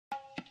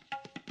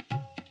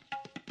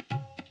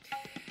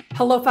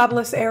Hello,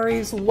 fabulous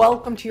Aries.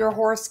 Welcome to your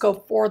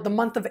horoscope for the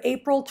month of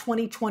April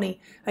 2020.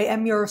 I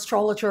am your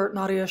astrologer,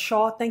 Nadiya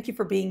Shah. Thank you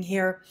for being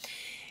here.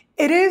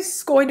 It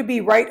is going to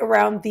be right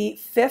around the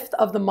 5th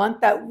of the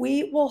month that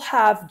we will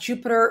have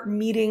Jupiter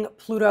meeting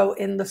Pluto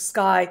in the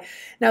sky.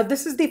 Now,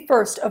 this is the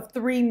first of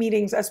 3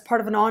 meetings as part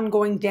of an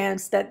ongoing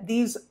dance that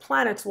these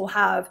planets will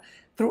have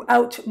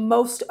throughout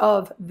most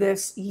of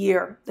this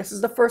year. This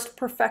is the first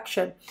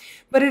perfection.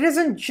 But it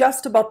isn't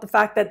just about the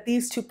fact that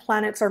these 2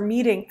 planets are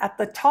meeting at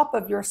the top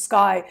of your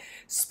sky,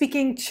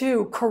 speaking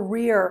to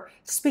career,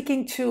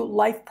 speaking to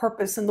life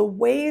purpose, and the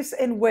ways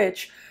in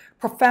which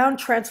profound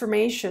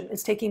transformation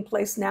is taking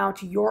place now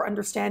to your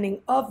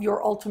understanding of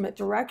your ultimate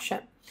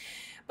direction.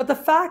 But the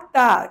fact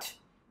that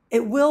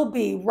it will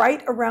be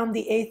right around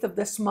the 8th of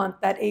this month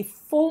that a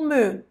full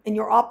moon in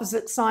your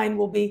opposite sign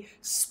will be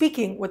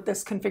speaking with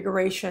this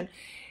configuration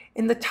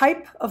in the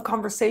type of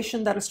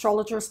conversation that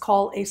astrologers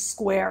call a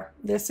square.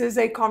 This is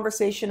a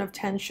conversation of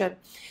tension.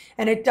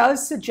 And it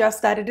does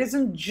suggest that it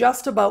isn't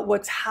just about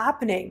what's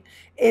happening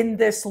in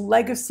this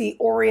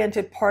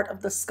legacy-oriented part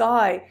of the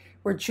sky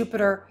where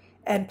Jupiter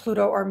and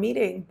Pluto are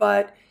meeting,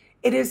 but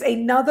it is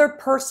another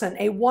person,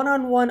 a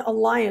one-on-one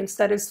alliance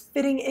that is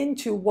fitting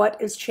into what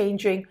is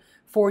changing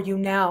for you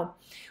now.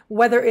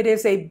 Whether it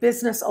is a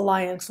business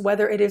alliance,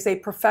 whether it is a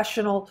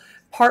professional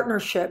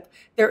partnership,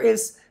 there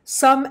is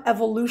some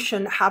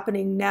evolution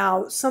happening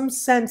now, some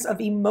sense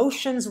of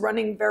emotions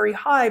running very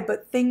high,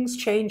 but things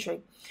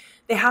changing.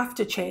 They have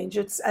to change.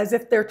 It's as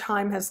if their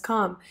time has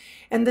come.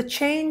 And the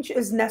change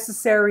is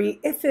necessary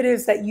if it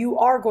is that you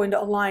are going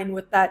to align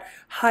with that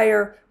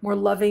higher, more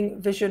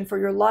loving vision for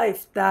your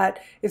life.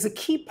 That is a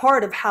key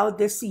part of how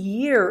this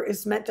year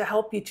is meant to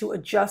help you to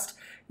adjust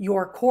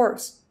your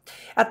course.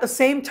 At the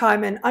same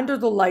time, and under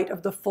the light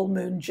of the full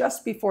moon,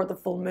 just before the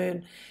full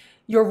moon,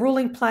 your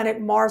ruling planet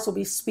Mars will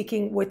be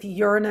speaking with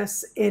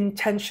Uranus in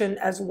tension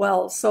as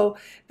well. So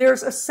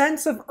there's a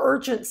sense of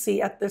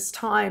urgency at this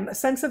time, a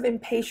sense of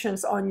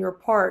impatience on your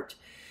part.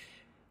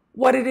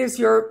 What it is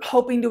you're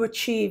hoping to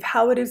achieve,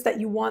 how it is that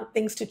you want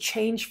things to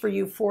change for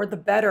you for the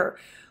better,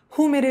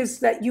 whom it is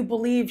that you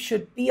believe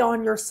should be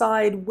on your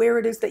side, where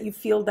it is that you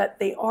feel that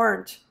they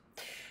aren't.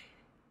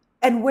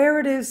 And where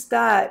it is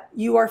that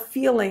you are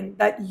feeling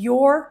that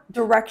your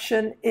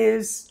direction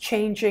is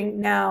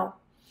changing now.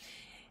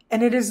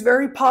 And it is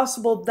very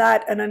possible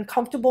that an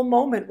uncomfortable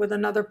moment with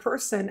another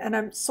person, and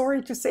I'm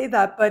sorry to say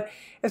that, but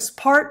as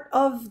part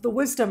of the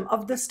wisdom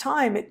of this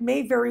time, it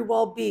may very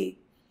well be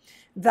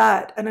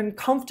that an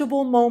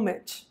uncomfortable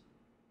moment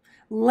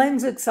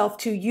lends itself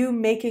to you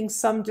making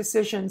some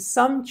decision,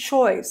 some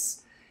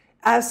choice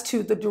as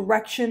to the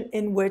direction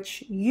in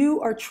which you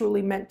are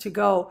truly meant to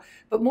go.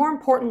 But more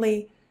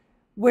importantly,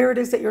 where it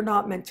is that you're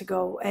not meant to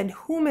go and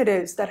whom it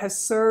is that has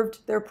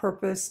served their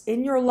purpose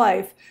in your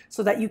life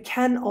so that you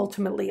can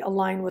ultimately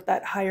align with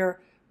that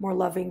higher, more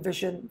loving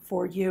vision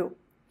for you.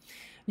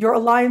 Your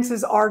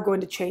alliances are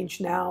going to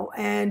change now,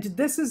 and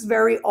this is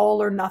very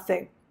all or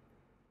nothing.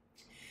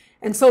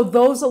 And so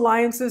those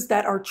alliances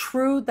that are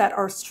true, that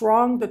are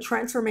strong, the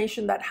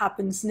transformation that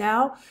happens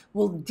now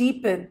will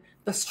deepen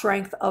the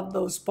strength of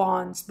those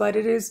bonds. But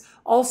it is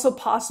also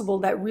possible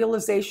that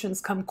realizations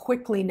come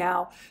quickly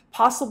now,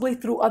 possibly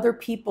through other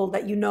people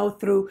that you know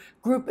through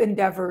group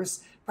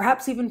endeavors,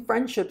 perhaps even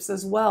friendships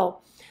as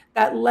well,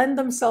 that lend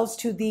themselves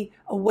to the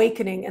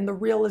awakening and the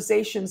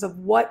realizations of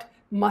what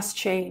must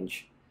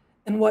change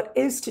and what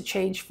is to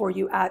change for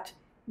you at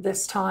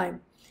this time.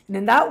 And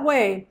in that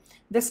way,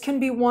 this can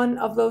be one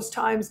of those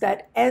times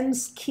that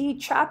ends key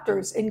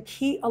chapters in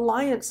key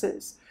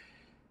alliances.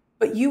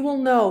 But you will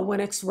know when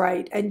it's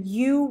right, and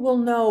you will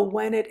know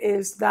when it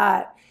is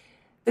that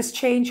this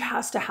change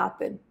has to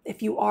happen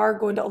if you are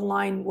going to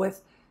align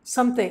with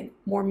something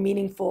more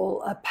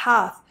meaningful, a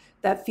path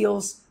that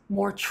feels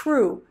more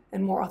true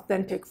and more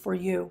authentic for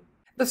you.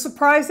 The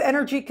surprise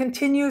energy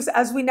continues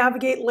as we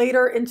navigate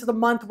later into the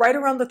month. Right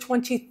around the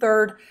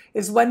 23rd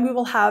is when we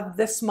will have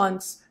this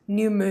month's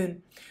new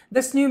moon.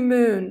 This new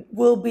moon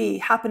will be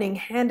happening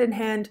hand in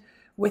hand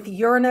with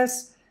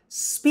Uranus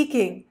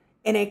speaking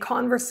in a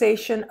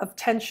conversation of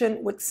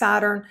tension with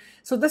Saturn.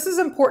 So this is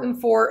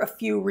important for a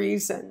few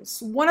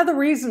reasons. One of the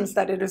reasons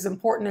that it is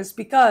important is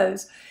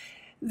because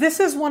this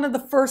is one of the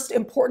first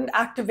important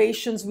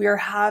activations we are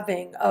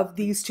having of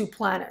these 2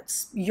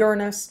 planets,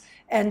 Uranus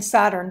and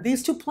Saturn.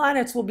 These 2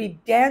 planets will be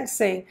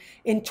dancing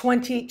in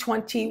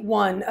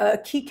 2021, a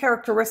key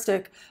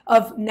characteristic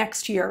of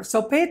next year.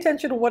 So pay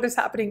attention to what is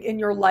happening in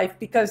your life,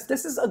 because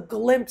this is a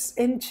glimpse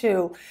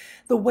into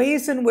the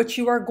ways in which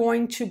you are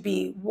going to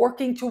be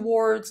working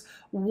towards,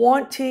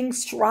 wanting,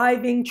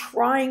 striving,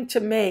 trying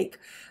to make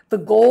the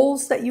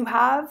goals that you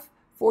have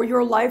for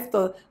your life,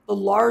 the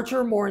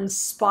larger, more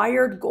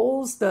inspired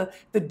goals, the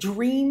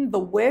dream, the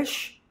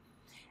wish,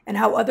 and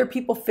how other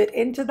people fit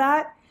into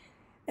that.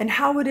 And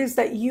how it is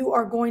that you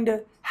are going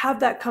to have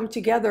that come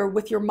together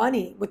with your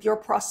money, with your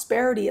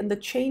prosperity, and the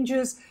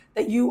changes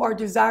that you are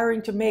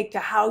desiring to make to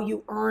how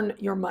you earn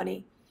your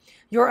money,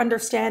 your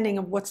understanding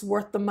of what's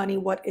worth the money,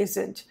 what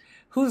isn't,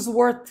 who's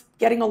worth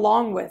getting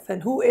along with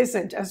and who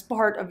isn't as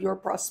part of your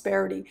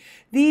prosperity.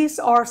 These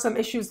are some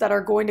issues that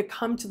are going to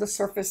come to the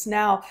surface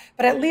now,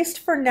 but at least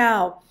for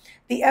now,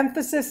 the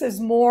emphasis is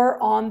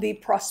more on the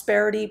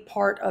prosperity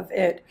part of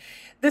it.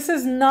 This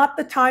is not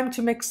the time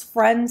to mix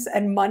friends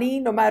and money,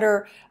 no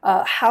matter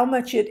how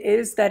much it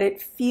is that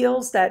it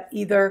feels that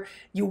either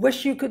you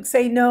wish you could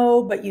say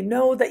no, but you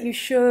know that you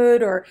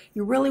should, or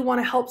you really want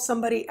to help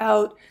somebody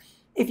out.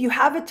 If you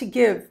have it to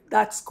give,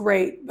 that's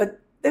great. But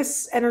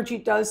this energy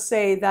does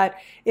say that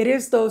it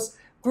is those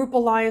group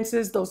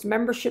alliances, those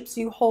memberships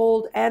you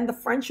hold, and the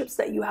friendships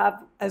that you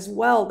have as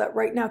well that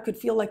right now could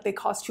feel like they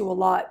cost you a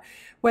lot,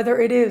 whether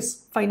it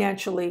is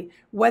financially,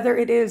 whether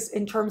it is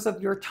in terms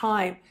of your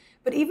time,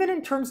 but even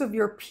in terms of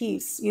your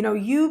peace. You know,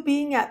 you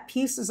being at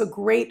peace is a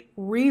great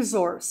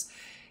resource.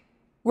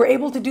 We're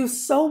able to do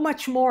so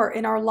much more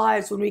in our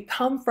lives when we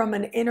come from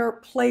an inner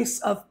place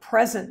of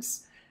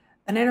presence,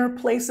 an inner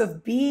place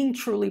of being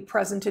truly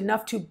present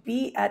enough to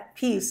be at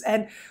peace.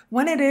 And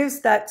when it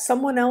is that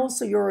someone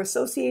else or your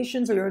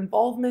associations or your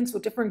involvements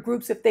with different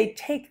groups, if they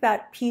take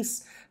that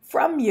peace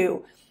from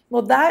you,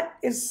 well, that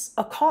is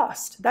a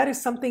cost. That is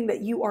something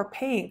that you are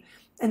paying.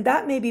 And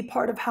that may be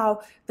part of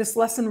how this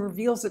lesson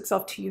reveals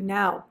itself to you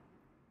now.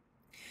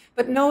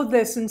 But know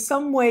this, in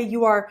some way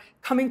you are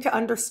coming to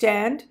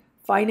understand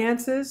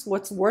finances,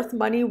 what's worth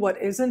money,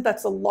 what isn't.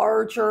 That's a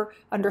larger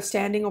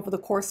understanding over the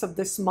course of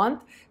this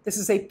month. This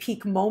is a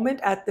peak moment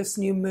at this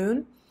new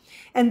moon.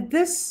 And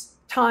this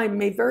time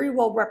may very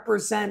well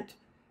represent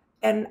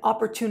an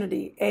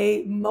opportunity,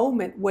 a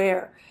moment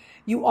where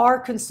you are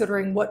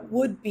considering what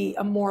would be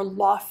a more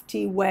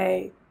lofty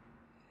way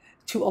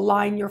to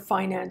align your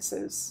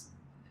finances.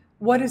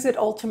 What is it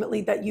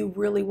ultimately that you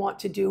really want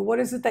to do? What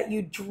is it that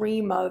you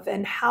dream of?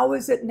 And how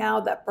is it now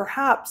that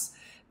perhaps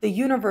the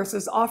universe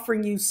is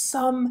offering you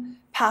some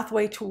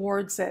pathway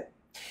towards it?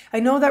 I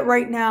know that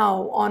right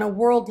now, on a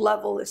world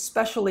level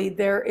especially,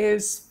 there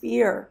is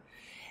fear.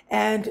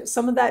 And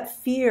some of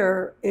that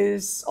fear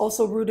is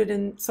also rooted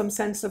in some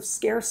sense of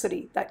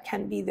scarcity that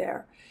can be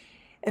there.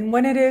 And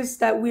when it is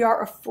that we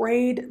are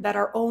afraid that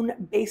our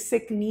own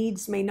basic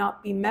needs may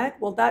not be met,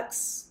 well,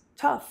 that's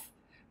tough.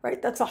 Right?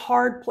 That's a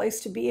hard place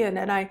to be in,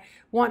 and I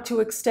want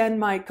to extend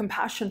my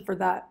compassion for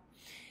that.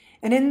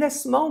 And in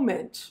this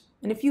moment,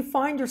 and if you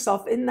find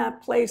yourself in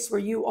that place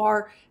where you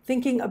are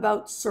thinking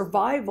about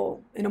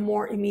survival in a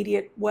more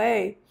immediate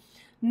way,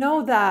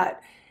 know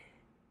that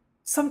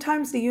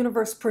sometimes the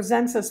universe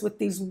presents us with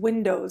these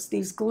windows,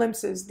 these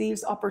glimpses,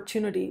 these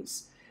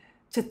opportunities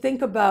to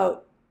think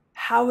about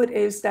how it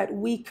is that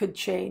we could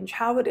change,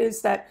 how it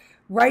is that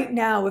right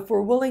now, if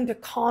we're willing to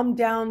calm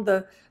down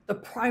the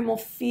primal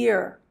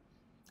fear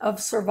of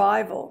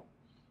survival,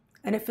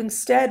 and if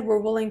instead we're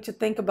willing to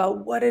think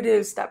about what it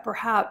is that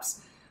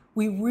perhaps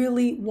we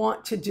really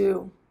want to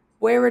do,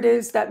 where it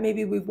is that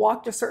maybe we've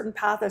walked a certain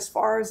path as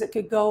far as it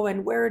could go,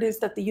 and where it is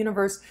that the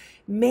universe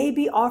may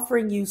be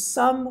offering you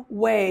some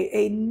way,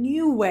 a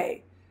new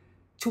way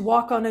to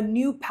walk on a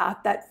new path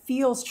that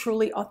feels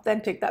truly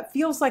authentic, that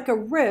feels like a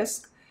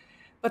risk,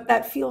 but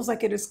that feels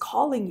like it is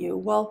calling you.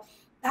 Well,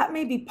 that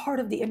may be part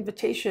of the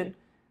invitation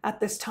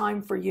at this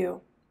time for you.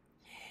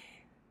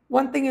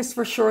 One thing is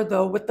for sure,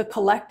 though, with the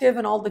collective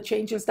and all the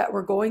changes that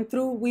we're going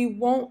through, we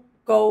won't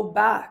go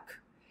back.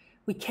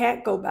 We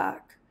can't go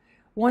back.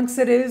 Once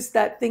it is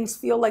that things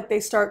feel like they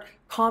start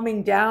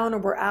calming down or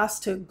we're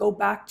asked to go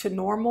back to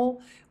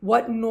normal,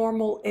 what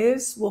normal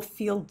is will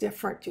feel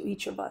different to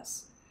each of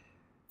us.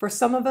 For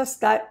some of us,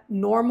 that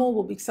normal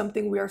will be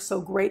something we are so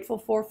grateful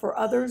for. For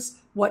others,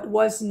 what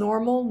was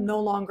normal no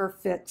longer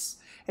fits.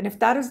 And if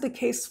that is the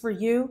case for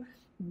you,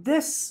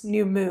 this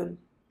new moon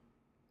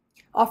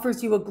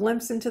offers you a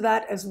glimpse into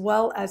that, as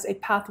well as a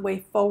pathway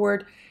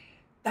forward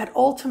that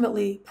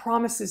ultimately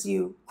promises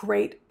you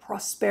great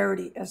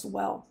prosperity as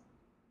well.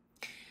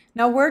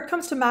 Now, where it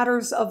comes to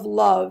matters of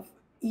love,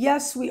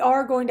 yes, we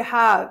are going to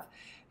have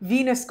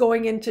Venus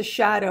going into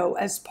shadow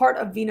as part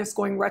of Venus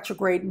going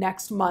retrograde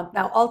next month.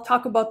 Now, I'll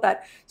talk about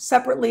that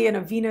separately in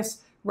a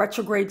Venus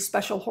retrograde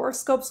special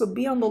horoscope, so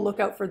be on the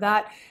lookout for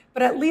that.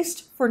 But at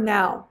least for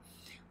now,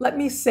 let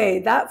me say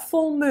that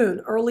full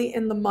moon early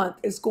in the month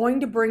is going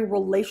to bring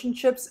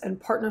relationships and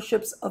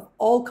partnerships of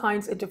all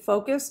kinds into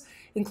focus,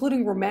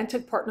 including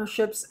romantic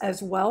partnerships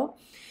as well.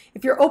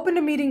 If you're open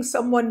to meeting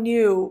someone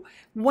new,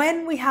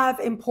 when we have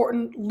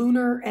important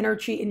lunar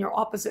energy in your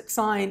opposite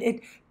sign,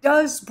 it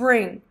does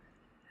bring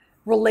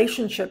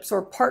relationships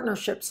or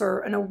partnerships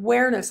or an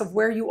awareness of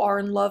where you are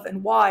in love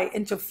and why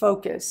into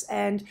focus.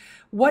 And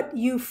what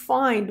you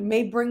find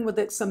may bring with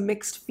it some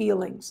mixed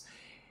feelings.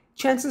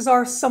 Chances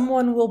are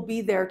someone will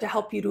be there to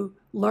help you to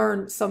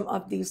learn some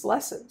of these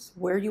lessons,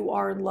 where you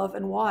are in love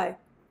and why.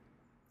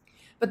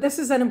 But this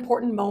is an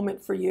important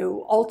moment for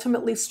you,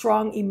 ultimately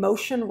strong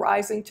emotion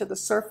rising to the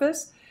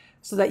surface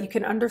so that you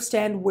can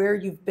understand where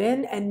you've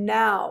been and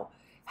now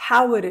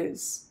how it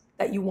is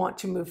that you want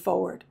to move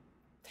forward.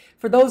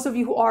 For those of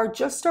you who are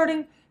just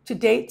starting to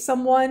date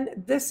someone,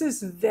 this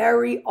is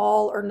very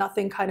all or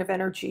nothing kind of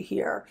energy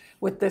here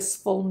with this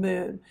full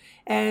moon.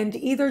 And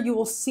either you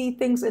will see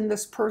things in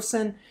this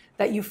person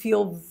that you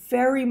feel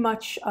very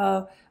much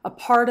a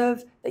part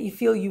of, that you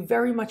feel you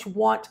very much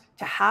want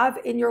to have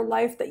in your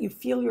life, that you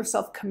feel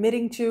yourself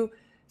committing to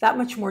that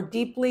much more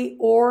deeply,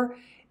 or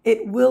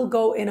it will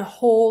go in a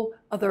whole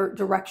other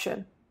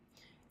direction.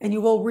 And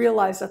you will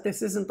realize that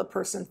this isn't the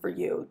person for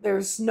you.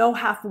 There's no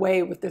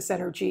halfway with this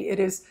energy. It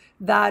is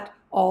that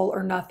all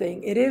or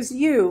nothing. It is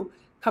you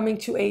coming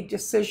to a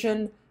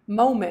decision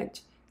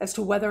moment as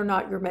to whether or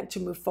not you're meant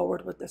to move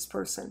forward with this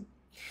person.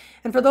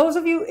 And for those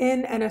of you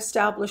in an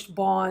established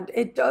bond,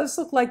 it does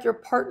look like your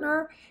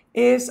partner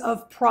is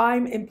of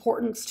prime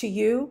importance to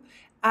you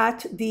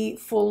at the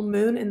full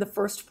moon in the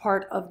first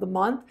part of the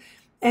month.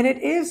 And it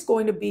is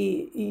going to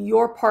be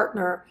your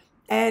partner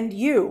and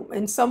you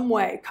in some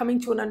way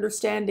coming to an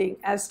understanding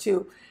as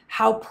to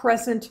how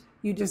present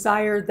you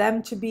desire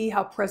them to be,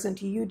 how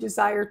present you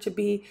desire to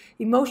be.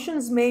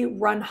 Emotions may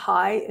run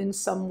high in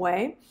some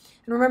way.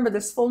 And remember,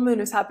 this full moon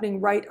is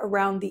happening right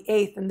around the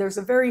 8th, and there's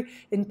a very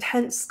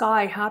intense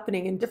sky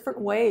happening in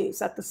different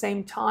ways at the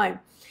same time.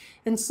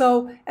 And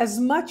so as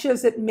much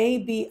as it may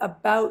be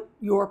about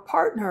your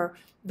partner,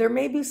 there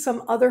may be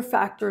some other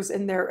factors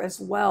in there as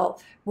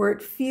well, where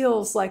it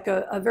feels like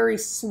a very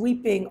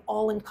sweeping,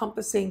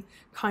 all-encompassing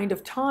kind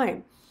of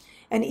time.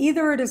 And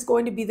either it is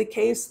going to be the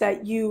case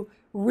that you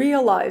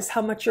realize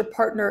how much your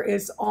partner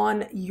is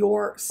on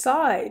your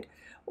side,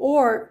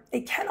 or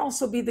it can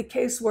also be the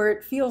case where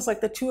it feels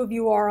like the two of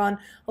you are on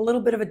a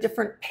little bit of a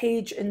different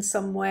page in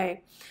some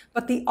way.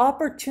 But the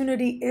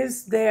opportunity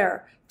is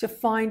there to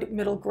find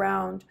middle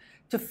ground,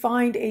 to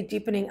find a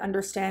deepening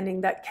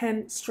understanding that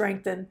can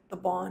strengthen the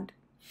bond.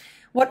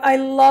 What I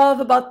love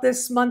about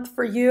this month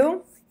for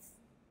you,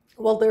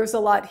 well, there's a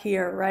lot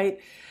here, right?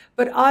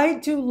 But I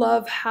do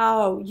love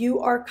how you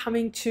are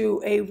coming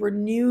to a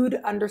renewed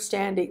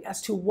understanding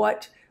as to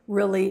what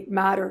really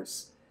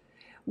matters,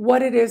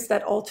 what it is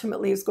that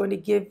ultimately is going to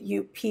give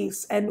you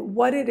peace, and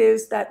what it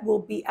is that will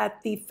be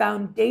at the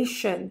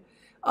foundation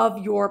of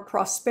your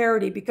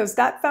prosperity, because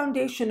that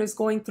foundation is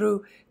going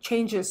through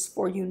changes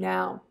for you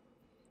now.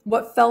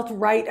 What felt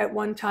right at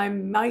one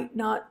time might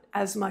not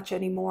as much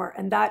anymore,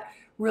 and that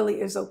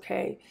really is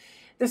okay.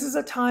 This is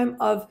a time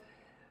of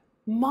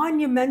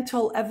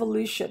monumental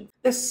evolution.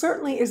 This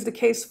certainly is the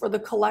case for the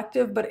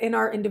collective, but in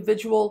our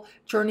individual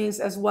journeys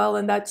as well,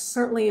 and that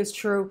certainly is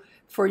true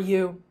for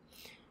you.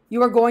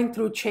 You are going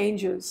through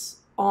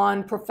changes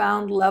on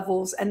profound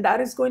levels, and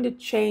that is going to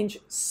change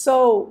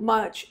so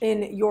much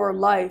in your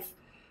life,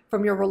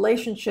 from your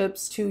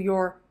relationships to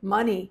your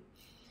money.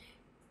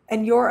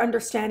 And your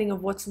understanding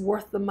of what's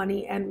worth the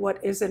money and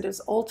what isn't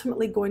is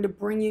ultimately going to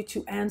bring you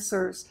to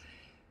answers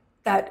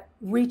that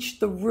reach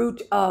the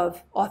root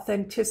of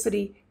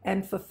authenticity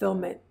and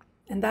fulfillment.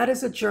 And that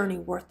is a journey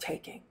worth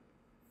taking.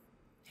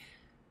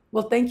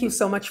 Well, thank you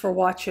so much for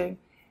watching.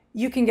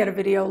 You can get a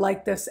video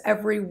like this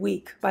every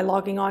week by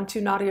logging on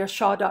to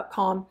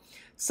nadiyashah.com.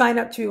 Sign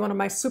up to be one of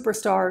my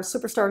superstars.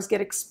 Superstars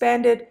get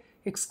expanded,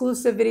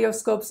 exclusive video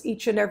scopes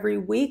each and every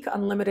week,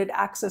 unlimited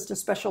access to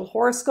special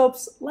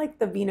horoscopes like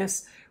the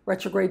Venus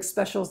retrograde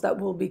specials that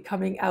will be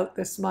coming out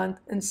this month,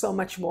 and so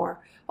much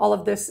more. All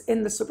of this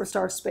in the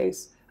superstar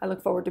space. I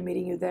look forward to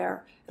meeting you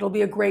there. It'll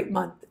be a great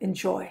month.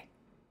 Enjoy.